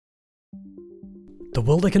The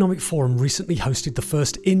World Economic Forum recently hosted the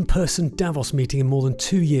first in-person Davos meeting in more than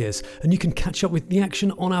 2 years, and you can catch up with the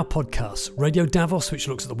action on our podcasts. Radio Davos, which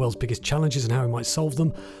looks at the world's biggest challenges and how we might solve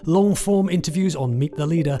them, long-form interviews on Meet the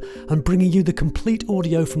Leader, and bringing you the complete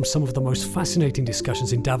audio from some of the most fascinating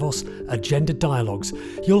discussions in Davos, Agenda Dialogues.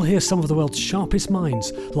 You'll hear some of the world's sharpest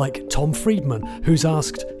minds, like Tom Friedman, who's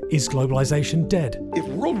asked, is globalization dead? If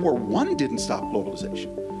World War I didn't stop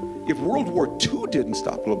globalization, if World War II didn't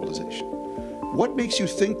stop globalization, what makes you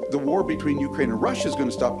think the war between Ukraine and Russia is going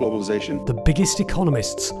to stop globalization? The biggest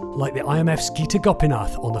economists, like the IMF's Geeta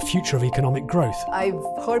Gopinath, on the future of economic growth. I've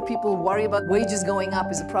heard people worry about wages going up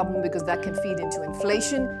is a problem because that can feed into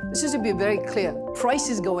inflation. This is to be very clear.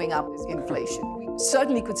 Prices going up is inflation. We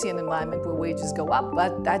certainly could see an environment where wages go up,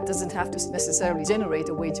 but that doesn't have to necessarily generate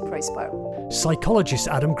a wage price spiral. Psychologist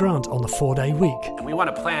Adam Grant on the 4-day week. And we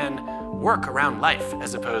want to plan work around life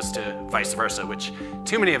as opposed to vice versa, which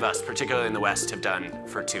too many of us, particularly in the West, have done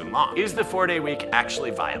for too long. Is the 4-day week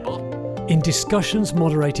actually viable? In discussions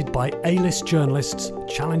moderated by A-list journalists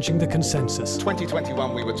challenging the consensus.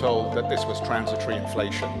 2021 we were told that this was transitory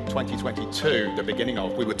inflation. 2022, the beginning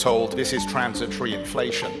of, we were told this is transitory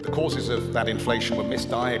inflation. The causes of that inflation were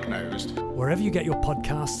misdiagnosed. Wherever you get your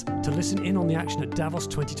podcasts, to listen in on the action at Davos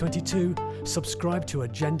 2022, subscribe to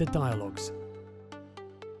Agenda Dialogues.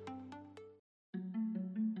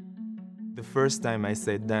 The first time I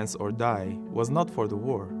said dance or die was not for the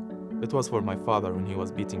war. It was for my father when he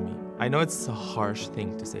was beating me. I know it's a harsh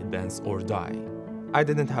thing to say dance or die. I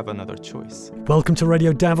didn't have another choice. Welcome to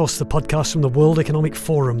Radio Davos, the podcast from the World Economic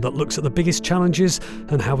Forum that looks at the biggest challenges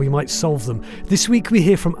and how we might solve them. This week we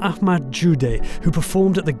hear from Ahmad Judeh, who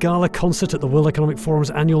performed at the gala concert at the World Economic Forum's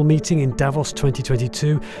annual meeting in Davos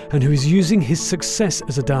 2022, and who is using his success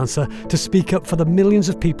as a dancer to speak up for the millions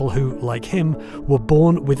of people who, like him, were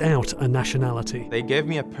born without a nationality. They gave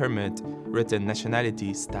me a permit written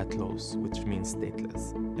nationality stateless, which means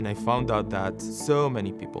stateless. And I found out that so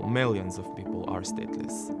many people, millions of people, are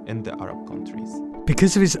stateless in the Arab countries.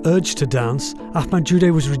 Because of his urge to dance, Ahmad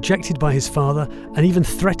Judeh was rejected by his father and even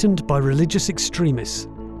threatened by religious extremists.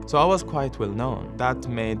 So I was quite well known. That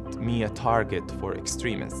made me a target for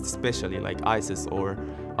extremists, especially like ISIS or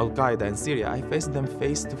Al-Qaeda in Syria. I faced them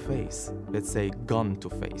face to face, let's say gun to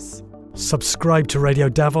face. Subscribe to Radio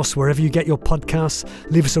Davos wherever you get your podcasts,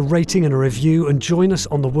 leave us a rating and a review, and join us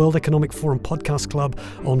on the World Economic Forum Podcast Club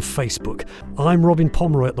on Facebook. I'm Robin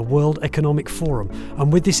Pomeroy at the World Economic Forum,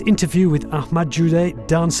 and with this interview with Ahmad Judeh,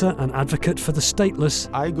 dancer and advocate for the stateless,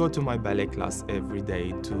 I go to my ballet class every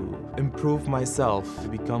day to improve myself, to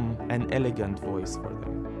become an elegant voice for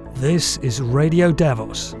them. This is Radio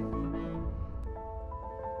Davos.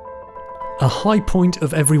 A high point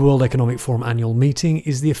of every World Economic Forum annual meeting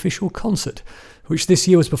is the official concert, which this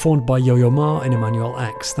year was performed by Yo-Yo Ma and Emmanuel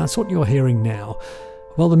Ax. That's what you're hearing now.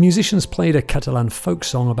 While the musicians played a Catalan folk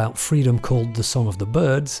song about freedom called The Song of the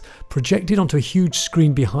Birds, projected onto a huge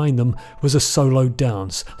screen behind them was a solo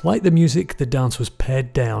dance. Like the music, the dance was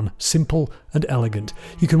pared down, simple and elegant.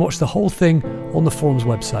 You can watch the whole thing on the forum's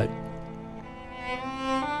website.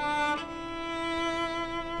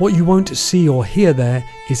 What you won't see or hear there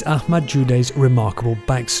is Ahmad Judeh's remarkable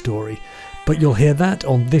backstory. But you'll hear that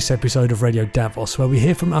on this episode of Radio Davos, where we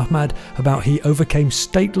hear from Ahmad about he overcame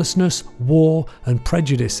statelessness, war and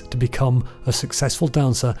prejudice to become a successful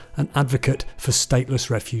dancer and advocate for stateless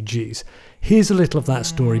refugees. Here's a little of that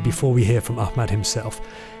story before we hear from Ahmad himself.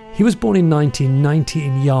 He was born in 1990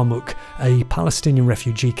 in Yarmouk, a Palestinian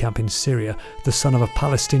refugee camp in Syria, the son of a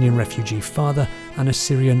Palestinian refugee father and a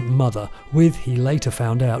Syrian mother, with, he later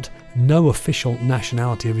found out, no official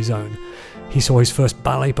nationality of his own. He saw his first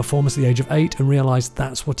ballet performance at the age of 8 and realised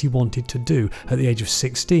that's what he wanted to do. At the age of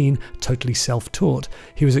 16, totally self-taught,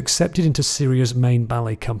 he was accepted into Syria's main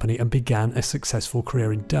ballet company and began a successful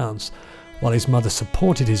career in dance. While his mother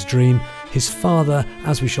supported his dream, his father,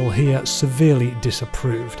 as we shall hear, severely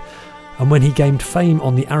disapproved. And when he gained fame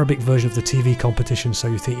on the Arabic version of the TV competition So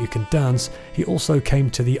You Think You Can Dance, he also came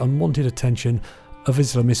to the unwanted attention of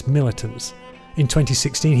Islamist militants. In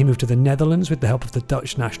 2016, he moved to the Netherlands with the help of the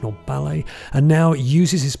Dutch National Ballet, and now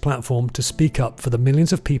uses his platform to speak up for the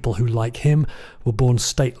millions of people who, like him, were born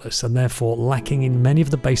stateless and therefore lacking in many of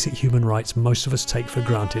the basic human rights most of us take for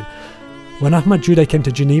granted. When Ahmad Judeh came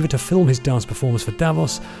to Geneva to film his dance performance for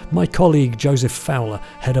Davos, my colleague Joseph Fowler,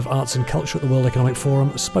 head of arts and culture at the World Economic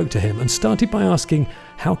Forum, spoke to him and started by asking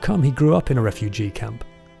how come he grew up in a refugee camp.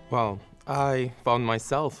 Well, I found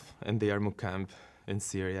myself in the Yarmouk camp in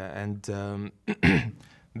Syria, and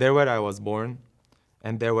there where I was born,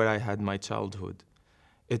 and there where I had my childhood.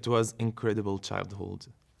 It was incredible childhood.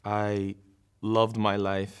 I loved my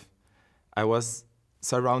life. I was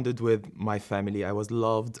surrounded with my family. I was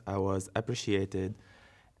loved, I was appreciated,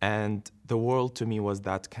 and the world to me was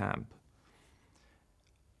that camp.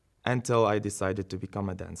 Until I decided to become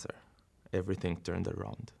a dancer, everything turned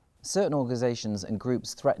around. Certain organizations and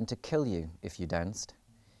groups threatened to kill you if you danced.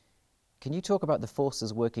 Can you talk about the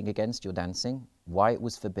forces working against your dancing, why it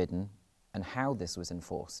was forbidden, and how this was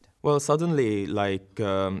enforced? Well, suddenly,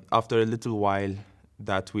 after a little while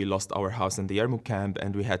that we lost our house in the Yarmouk camp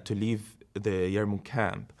and we had to leave the Yarmouk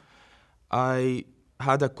camp, I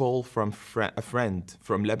had a call from a friend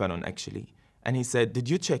from Lebanon, actually. And he said, "Did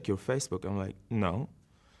you check your Facebook?" I'm like, "No."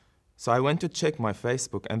 So I went to check my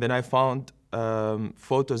Facebook, and then I found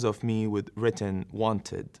photos of me with written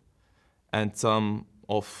 "wanted" and some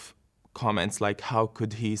of comments like, "How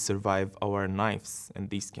could he survive our knives?" and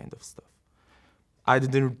these kind of stuff. I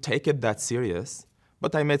didn't take it that serious,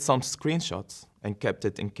 but I made some screenshots and kept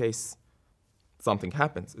it in case something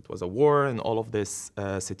happens. It was a war and all of these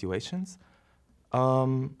situations.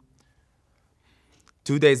 2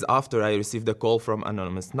 days after, I received a call from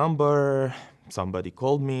anonymous number. Somebody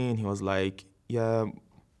called me and he was like, "Yeah,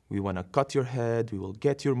 we want to cut your head, we will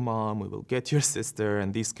get your mom, we will get your sister,"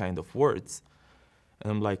 and these kind of words.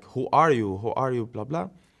 And I'm like, "Who are you? Who are you?" Blah, blah.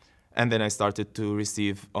 And then I started to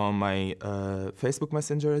receive on my Facebook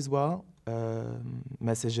Messenger as well,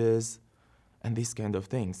 messages and these kind of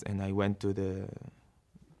things. And I went to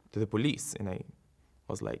the police and I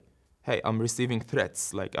was like, "Hey, I'm receiving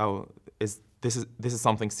threats. Like, this is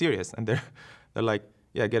something serious." And they're like,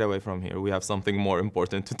 "Yeah, get away from here. We have something more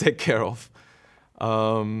important to take care of."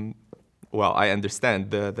 Well, I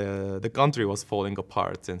understand the country was falling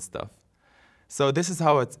apart and stuff. So this is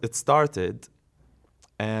how it started,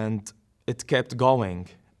 and it kept going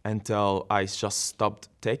until I just stopped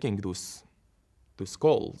taking those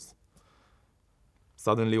calls.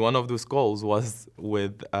 Suddenly, one of those calls was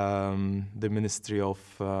with the Ministry of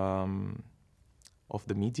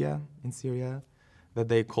the Media in Syria, that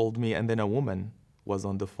they called me, and then a woman was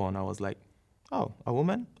on the phone. I was like, "Oh, a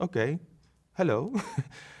woman? Okay. Hello.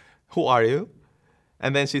 Who are you?"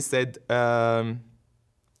 And then she said,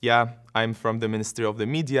 "Yeah, I'm from the Ministry of the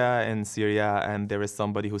Media in Syria, and there is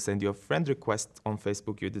somebody who sent you a friend request on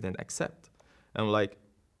Facebook you didn't accept." And I'm like,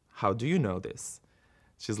 "How do you know this?"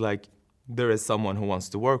 She's like, "There is someone who wants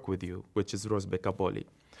to work with you, which is Rozbek Apoli."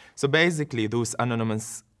 So basically, those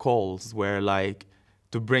anonymous calls were like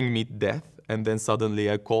to bring me death, and then suddenly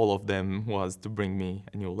a call of them was to bring me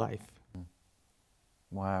a new life.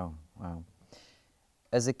 Wow.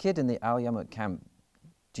 As a kid in the Al Yarmouk camp,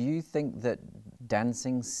 do you think that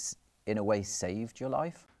dancing in a way saved your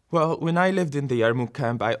life? Well, when I lived in the Yarmouk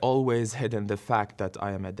camp, I always hidden the fact that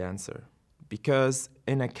I am a dancer. Because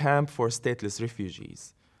in a camp for stateless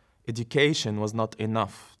refugees, education was not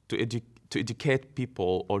enough to educate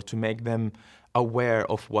people or to make them aware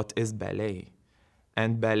of what is ballet.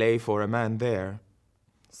 And ballet for a man there,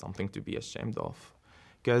 something to be ashamed of.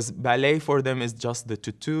 Because ballet for them is just the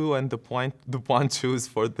tutu and the point shoes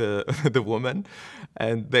for the woman.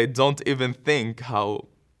 And they don't even think how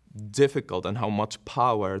difficult and how much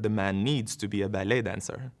power the man needs to be a ballet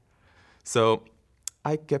dancer. So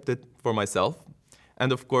I kept it for myself.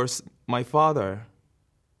 And of course, my father,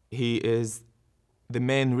 he is the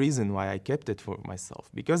main reason why I kept it for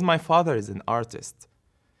myself. Because my father is an artist.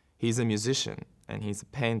 He's a musician and he's a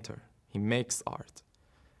painter. He makes art.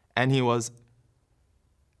 And he was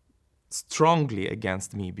strongly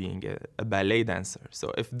against me being a ballet dancer.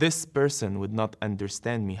 So if this person would not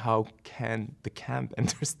understand me, how can the camp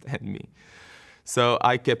understand me? So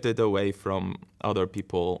I kept it away from other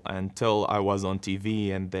people until I was on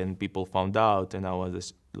TV, and then people found out and I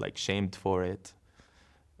was like shamed for it.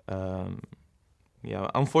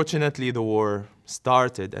 Unfortunately the war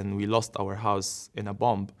started and we lost our house in a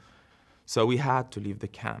bomb. So we had to leave the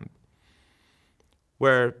camp.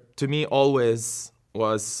 Where to me always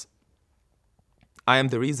was, I am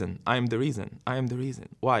the reason.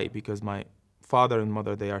 Why? Because my father and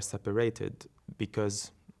mother, they are separated.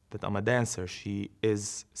 Because that I'm a dancer, she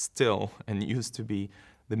is still and used to be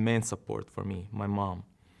the main support for me, my mom.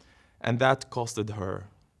 And that costed her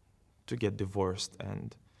to get divorced.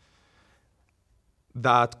 And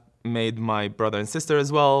that made my brother and sister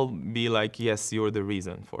as well be like, yes, you're the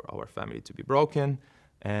reason for our family to be broken.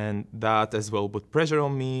 And that as well put pressure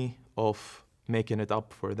on me of making it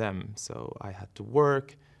up for them. So I had to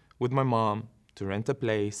work with my mom to rent a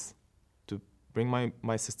place, to bring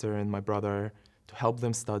my sister and my brother, to help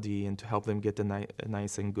them study and to help them get a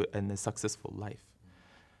nice and good and a successful life,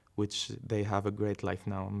 which they have a great life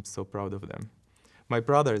now. I'm so proud of them. My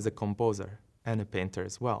brother is a composer and a painter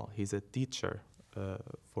as well. He's a teacher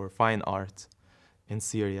for fine art in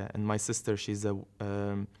Syria. And my sister, she's a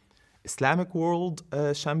Islamic world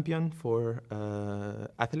champion for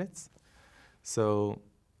athletes. So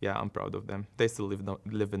yeah, I'm proud of them. They still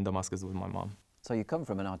live in Damascus with my mom. So you come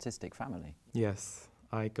from an artistic family? Yes,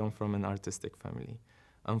 I come from an artistic family.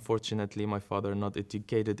 Unfortunately, my father not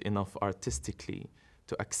educated enough artistically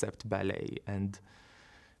to accept ballet, and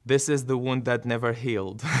this is the wound that never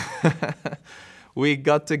healed. We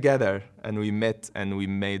got together and we met and we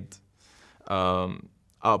made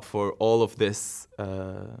up for all of this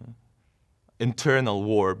internal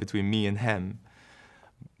war between me and him.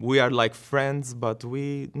 We are like friends, but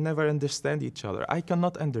we never understand each other. I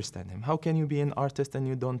cannot understand him. How can you be an artist and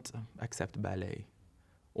you don't accept ballet?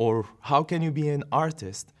 Or how can you be an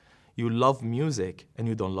artist, you love music and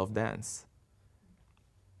you don't love dance?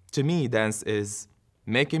 To me, dance is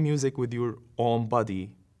making music with your own body,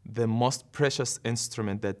 the most precious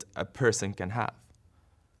instrument that a person can have.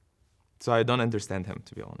 So I don't understand him,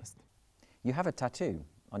 to be honest. You have a tattoo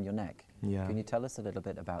on your neck. Yeah. Can you tell us a little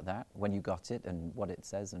bit about that, when you got it and what it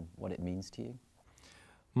says and what it means to you?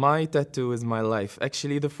 My tattoo is my life.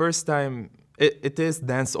 Actually, the first time, it is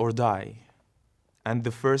dance or die. And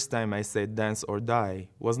the first time I said dance or die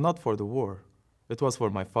was not for the war. It was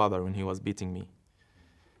for my father when he was beating me.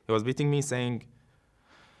 He was beating me saying,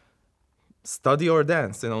 study or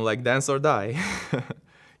dance, like dance or die.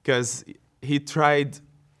 Because he tried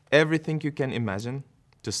everything you can imagine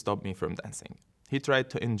to stop me from dancing. He tried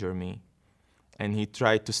to injure me, and he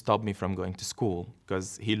tried to stop me from going to school,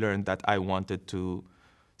 because he learned that I wanted to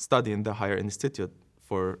study in the higher institute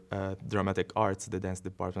for dramatic arts, the dance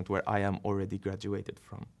department, where I am already graduated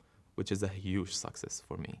from, which is a huge success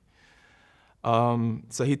for me.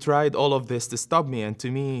 So he tried all of this to stop me, and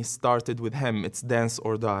to me, started with him. It's dance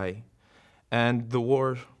or die. And the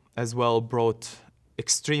war as well brought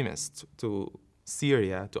extremists to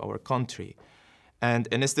Syria, to our country. And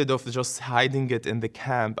instead of just hiding it in the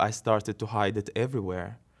camp, I started to hide it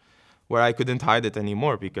everywhere, where I couldn't hide it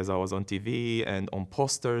anymore because I was on TV and on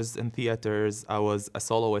posters in theaters. I was a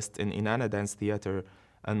soloist in Inanna Dance Theater,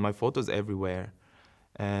 and my photos everywhere.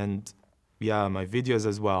 And yeah, my videos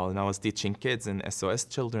as well. And I was teaching kids in SOS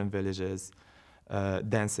children villages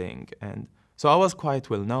dancing. And so I was quite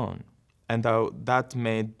well known. And that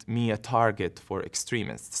made me a target for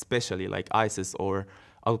extremists, especially like ISIS or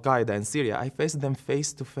Al-Qaeda in Syria. I faced them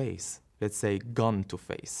face to face, let's say gun to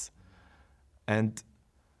face. And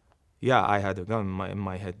yeah, I had a gun in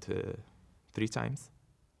my head 3 times.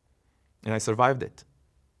 And I survived it.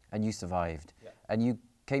 And you survived. Yeah. And you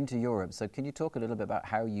came to Europe. So can you talk a little bit about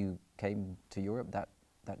how you came to Europe,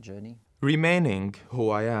 that journey? Remaining who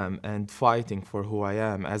I am and fighting for who I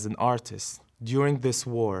am as an artist during this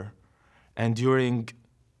war and during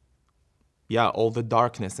all the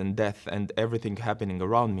darkness and death and everything happening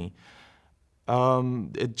around me,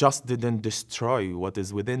 it just didn't destroy what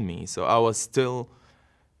is within me. So I was still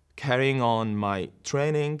carrying on my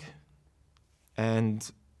training,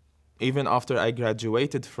 and even after I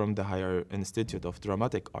graduated from the Higher Institute of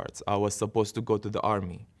Dramatic Arts, I was supposed to go to the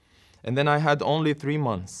army. And then I had only 3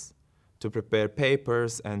 months to prepare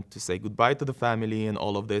papers and to say goodbye to the family and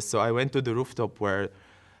all of this. So I went to the rooftop,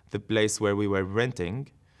 the place where we were renting,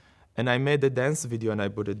 and I made a dance video and I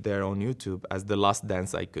put it there on YouTube as the last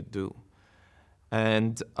dance I could do.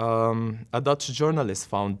 And a Dutch journalist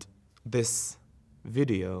found this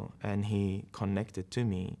video and he connected to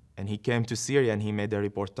me, and he came to Syria and he made a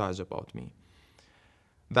reportage about me.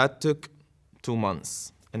 That took 2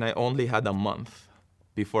 months, and I only had a month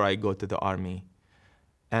before I go to the army.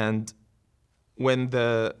 And when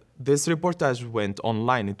this reportage went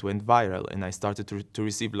online, it went viral, and I started to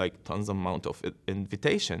receive like tons amount of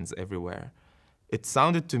invitations everywhere. It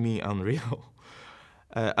sounded to me unreal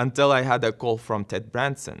until I had a call from Ted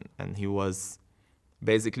Branson, and he was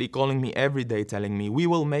basically calling me every day telling me, we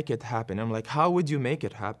will make it happen. I'm like, how would you make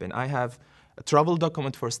it happen? I have a travel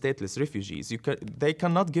document for stateless refugees. They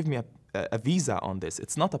cannot give me a visa on this.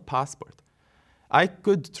 It's not a passport. I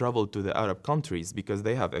could travel to the Arab countries because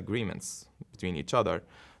they have agreements between each other,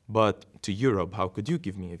 but to Europe, how could you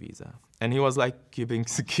give me a visa? And he was like,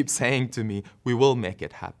 keep saying to me, we will make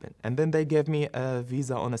it happen. And then they gave me a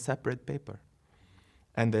visa on a separate paper.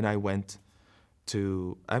 And then I went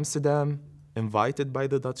to Amsterdam, invited by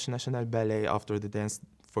the Dutch National Ballet after the Dance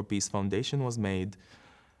for Peace Foundation was made.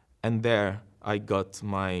 And there I got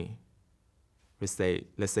my, let's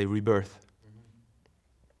say rebirth.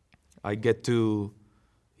 I get to,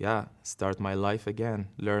 start my life again,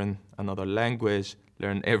 learn another language,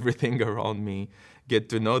 learn everything around me, get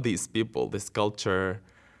to know these people, this culture,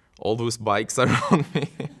 all those bikes around me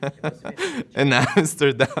in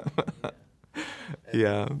Amsterdam.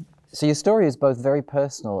 Yeah. So your story is both very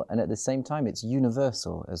personal and at the same time it's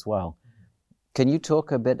universal as well. Can you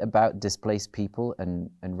talk a bit about displaced people and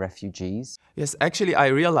refugees? Yes, actually, I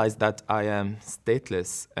realized that I am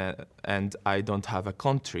stateless and I don't have a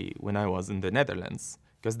country when I was in the Netherlands,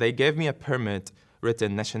 because they gave me a permit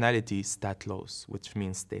written nationality stateloos, which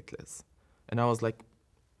means stateless. And I was like,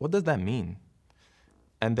 what does that mean?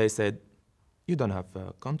 And they said, you don't have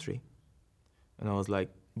a country. And I was like,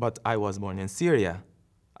 but I was born in Syria.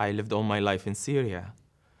 I lived all my life in Syria.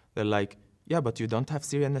 They're like, yeah, but you don't have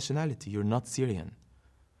Syrian nationality. You're not Syrian.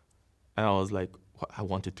 And I was like, I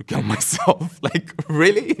wanted to kill myself. Like,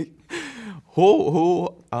 really?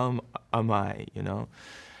 Who am I, you know?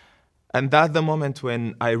 And that's the moment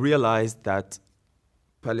when I realized that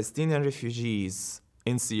Palestinian refugees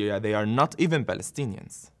in Syria, they are not even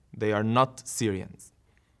Palestinians. They are not Syrians.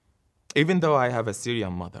 Even though I have a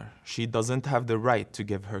Syrian mother, she doesn't have the right to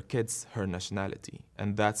give her kids her nationality.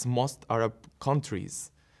 And that's most Arab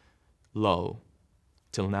countries' law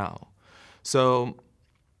till now. So,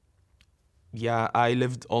 yeah, I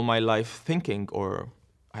lived all my life thinking, or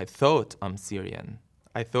I thought I'm Syrian.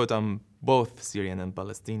 I thought I'm both Syrian and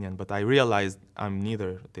Palestinian, but I realized I'm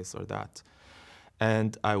neither this or that.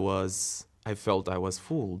 And I felt I was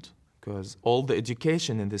fooled, because all the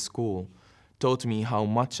education in the school taught me how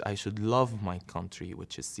much I should love my country,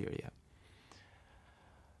 which is Syria.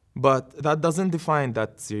 But that doesn't define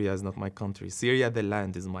that Syria is not my country. Syria, the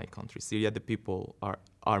land, is my country. Syria, the people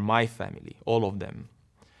are my family, all of them.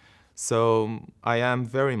 So I am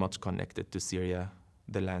very much connected to Syria,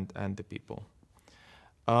 the land and the people.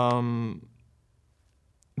 Then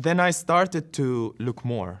I started to look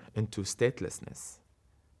more into statelessness.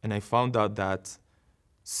 And I found out that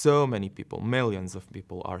so many people, millions of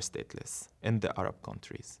people, are stateless in the Arab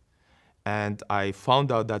countries. And I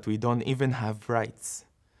found out that we don't even have rights.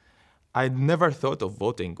 I'd never thought of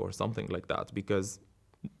voting or something like that, because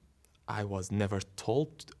I was never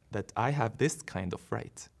told that I have this kind of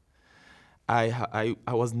right. I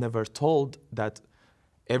was never told that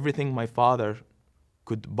everything my father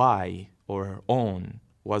could buy or own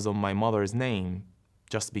was on my mother's name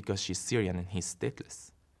just because she's Syrian and he's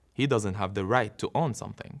stateless. He doesn't have the right to own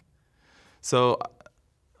something. So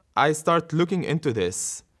I start looking into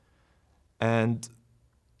this, and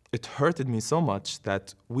it hurted me so much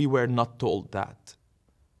that we were not told that.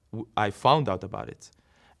 I found out about it.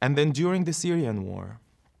 And then during the Syrian war,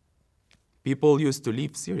 people used to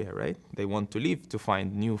leave Syria, right? They want to leave to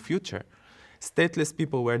find new future. Stateless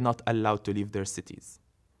people were not allowed to leave their cities.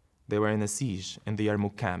 They were in a siege in the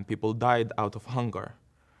Yarmouk camp. People died out of hunger.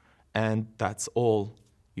 And that's all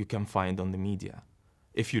you can find on the media,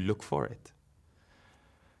 if you look for it.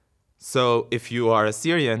 So if you are a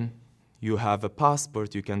Syrian, you have a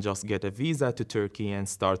passport, you can just get a visa to Turkey and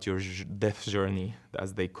start your death journey,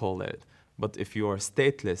 as they call it. But if you are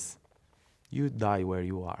stateless, you die where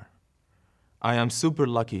you are. I am super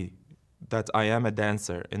lucky that I am a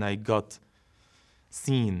dancer and I got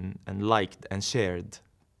seen and liked and shared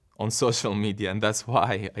on social media, and that's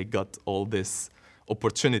why I got all these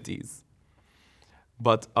opportunities.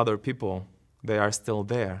 But other people, they are still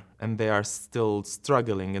there, and they are still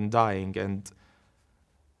struggling and dying, and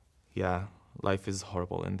yeah, life is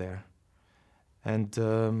horrible in there. And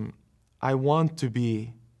I want to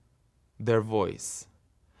be their voice.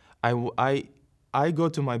 I go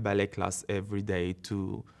to my ballet class every day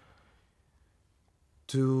to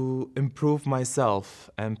improve myself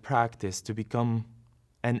and practice to become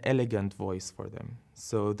an elegant voice for them.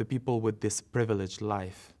 So the people with this privileged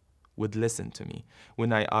life would listen to me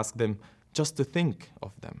when I ask them just to think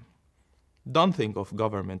of them. Don't think of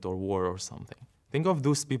government or war or something. Think of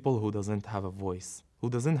those people who doesn't have a voice, who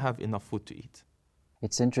doesn't have enough food to eat.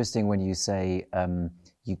 It's interesting when you say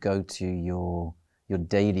you go to your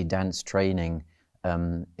daily dance training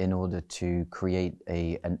in order to create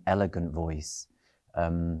an elegant voice.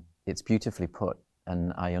 It's beautifully put,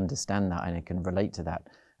 and I understand that and I can relate to that.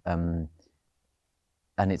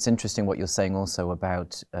 And it's interesting what you're saying also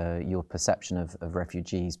about your perception of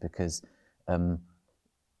refugees, because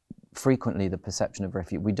frequently the perception of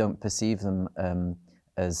refugees, we don't perceive them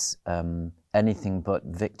as anything but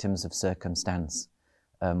victims of circumstance.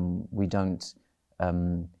 We don't,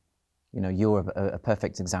 you're a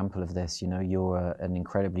perfect example of this. You're an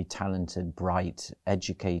incredibly talented, bright,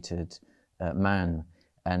 educated man,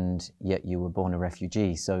 and yet you were born a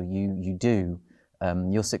refugee. So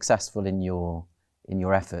you're successful in your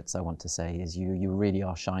efforts. I want to say is you really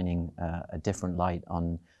are shining a different light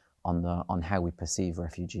on how we perceive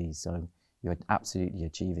refugees. So you're absolutely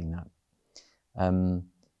achieving that.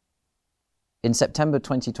 In September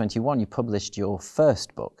 2021, you published your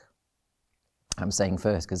first book, I'm saying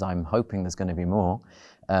first because I'm hoping there's going to be more.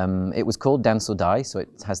 It was called Dance or Die, so it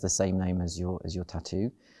has the same name as your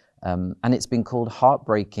tattoo. And it's been called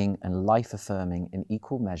Heartbreaking and Life-Affirming in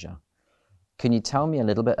Equal Measure. Can you tell me a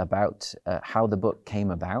little bit about how the book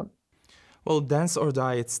came about? Well, Dance or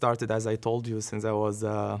Die, it started, as I told you, since I was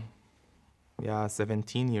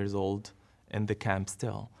 17 years old in the camp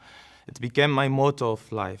still. It became my motto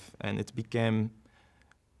of life, and it became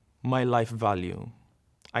my life value.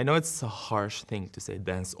 I know it's a harsh thing to say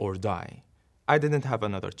dance or die. I didn't have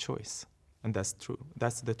another choice, and that's true.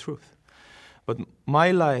 That's the truth. But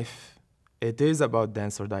my life, it is about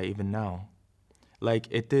dance or die even now. Like,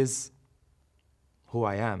 it is who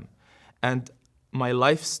I am. And my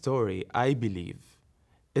life story, I believe,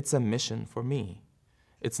 it's a mission for me.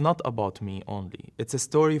 It's not about me only. It's a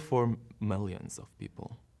story for millions of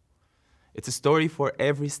people. It's a story for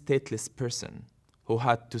every stateless person who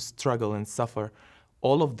had to struggle and suffer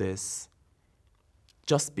all of this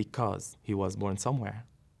just because he was born somewhere.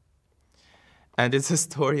 And it's a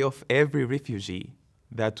story of every refugee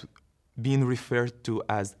that being referred to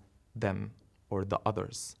as them or the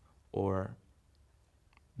others or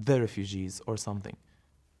the refugees or something.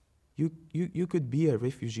 You could be a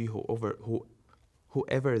refugee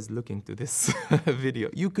whoever is looking to this video.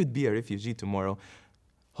 You could be a refugee tomorrow,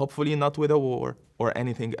 hopefully not with a war or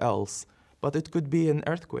anything else, but it could be an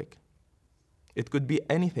earthquake. It could be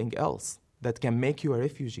anything else that can make you a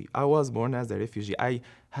refugee. I was born as a refugee. I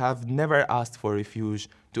have never asked for refuge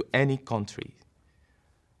to any country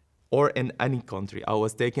or in any country. I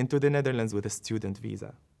was taken to the Netherlands with a student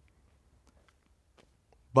visa.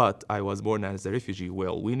 But I was born as a refugee.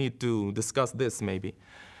 Well, we need to discuss this maybe.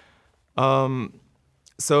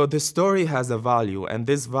 So the story has a value, and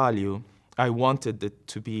this value, I wanted it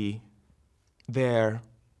to be there,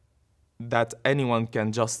 that anyone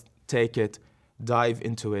can just take it, dive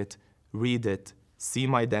into it, read it, see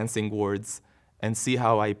my dancing words, and see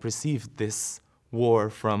how I perceived this war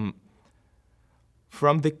from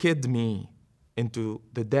the kid me into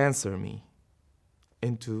the dancer me,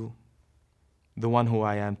 into the one who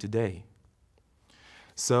I am today.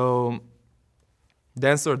 So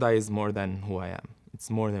Dance or Die is more than who I am. It's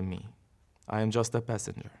more than me. I am just a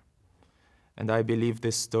passenger. And I believe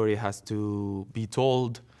this story has to be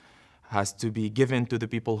told, has to be given to the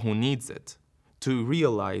people who needs it, to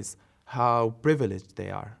realize how privileged they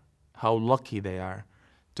are, how lucky they are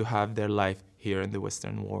to have their life here in the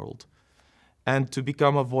Western world, and to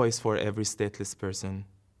become a voice for every stateless person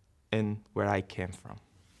in where I came from.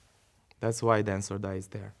 That's why Dance or Die is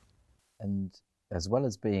there. And as well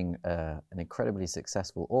as being an incredibly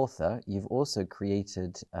successful author, you've also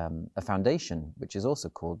created a foundation, which is also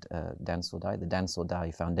called Dance or Die, the Dance or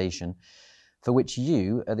Die Foundation, for which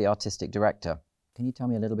you are the artistic director. Can you tell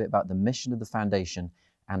me a little bit about the mission of the foundation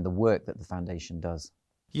and the work that the foundation does?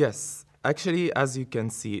 Yes, actually, as you can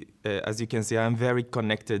see, I'm very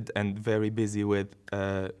connected and very busy with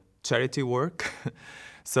charity work.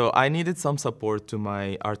 So I needed some support to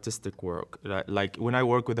my artistic work. Like when I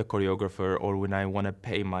work with a choreographer, or when I want to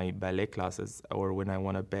pay my ballet classes, or when I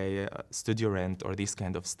want to pay studio rent or this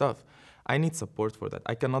kind of stuff, I need support for that.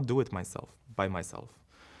 I cannot do it by myself.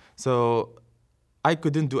 So I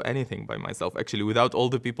couldn't do anything by myself. Actually, without all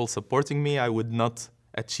the people supporting me, I would not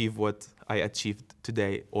achieve what I achieved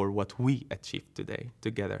today, or what we achieved today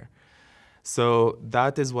together. So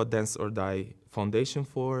that is what Dance or Die Foundation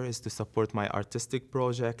for, is to support my artistic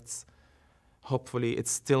projects. Hopefully it's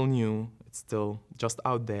still new, it's still just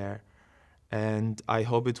out there, and I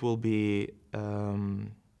hope it will be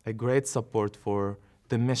a great support for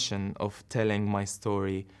the mission of telling my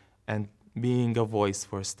story and being a voice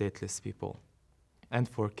for stateless people and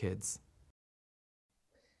for kids.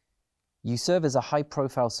 You serve as a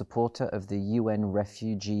high-profile supporter of the UN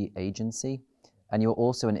Refugee Agency, and you're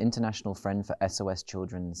also an international friend for SOS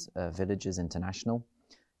Children's Villages International.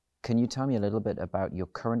 Can you tell me a little bit about your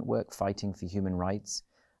current work fighting for human rights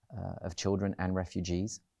of children and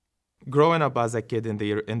refugees? Growing up as a kid in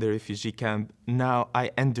the refugee camp, now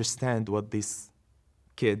I understand what these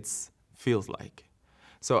kids feels like.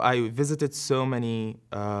 So I visited so many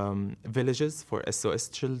villages for SOS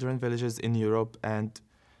Children villages in Europe and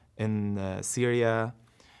in Syria,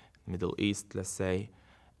 Middle East, let's say.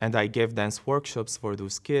 And I gave dance workshops for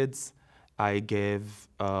those kids. I gave,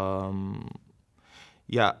 and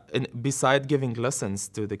beside giving lessons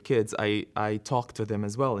to the kids, I talk to them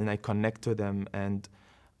as well, and I connect to them, and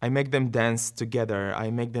I make them dance together. I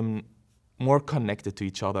make them more connected to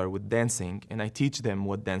each other with dancing, and I teach them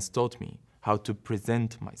what dance taught me, how to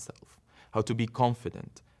present myself, how to be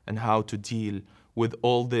confident, and how to deal with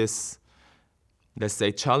all this, let's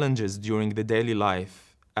say, challenges during the daily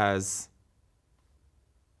life as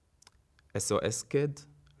SOS kid,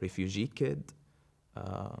 refugee kid,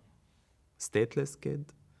 stateless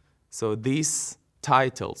kid. So these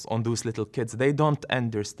titles on those little kids, they don't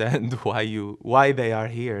understand why they are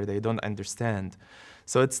here. They don't understand.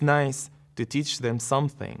 So it's nice to teach them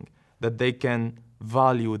something that they can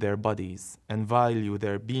value their bodies and value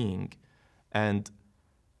their being and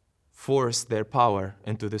force their power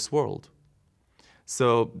into this world.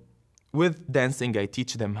 So with dancing, I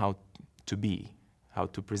teach them how to be, how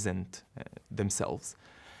to present themselves.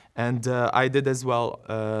 And I did as well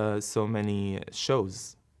so many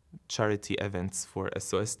shows, charity events for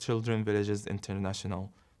SOS Children Villages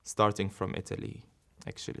International, starting from Italy,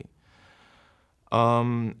 actually.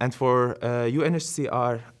 And for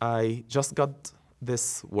UNHCR, I just got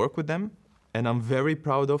this work with them, and I'm very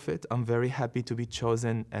proud of it. I'm very happy to be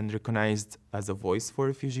chosen and recognized as a voice for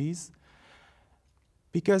refugees.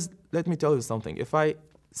 Because let me tell you something, if I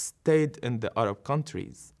stayed in the Arab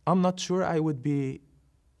countries, I'm not sure I would be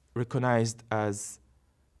recognized as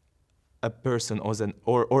a person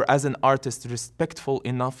or as an artist respectful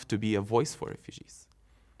enough to be a voice for refugees.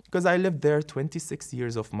 Because I lived there 26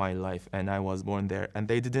 years of my life and I was born there, and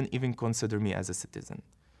they didn't even consider me as a citizen.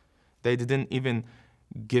 They didn't even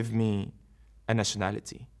give me a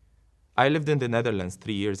nationality. I lived in the Netherlands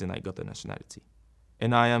 3 years and I got a nationality.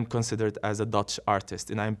 And I am considered as a Dutch artist,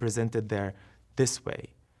 and I'm presented there this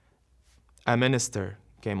way. A minister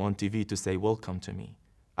came on TV to say, welcome to me.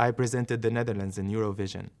 I presented the Netherlands in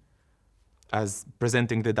Eurovision as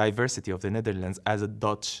presenting the diversity of the Netherlands as a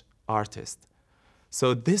Dutch artist.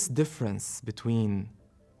 So this difference between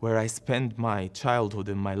where I spend my childhood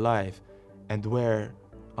and my life and where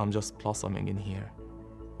I'm just blossoming in here,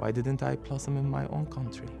 why didn't I blossom in my own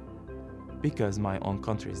country? Because my own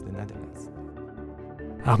country is the Netherlands.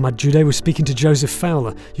 Ahmad Judeh was speaking to Joseph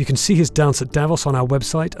Fowler. You can see his dance at Davos on our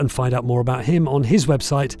website and find out more about him on his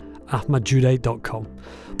website, ahmadjudeh.com.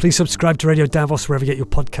 Please subscribe to Radio Davos wherever you get your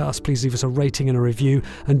podcasts. Please leave us a rating and a review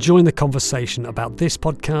and join the conversation about this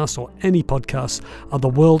podcast or any podcasts at the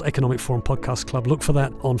World Economic Forum Podcast Club. Look for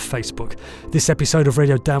that on Facebook. This episode of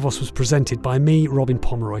Radio Davos was presented by me, Robin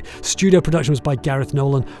Pomeroy. Studio production was by Gareth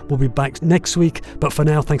Nolan. We'll be back next week, but for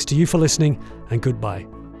now, thanks to you for listening and goodbye.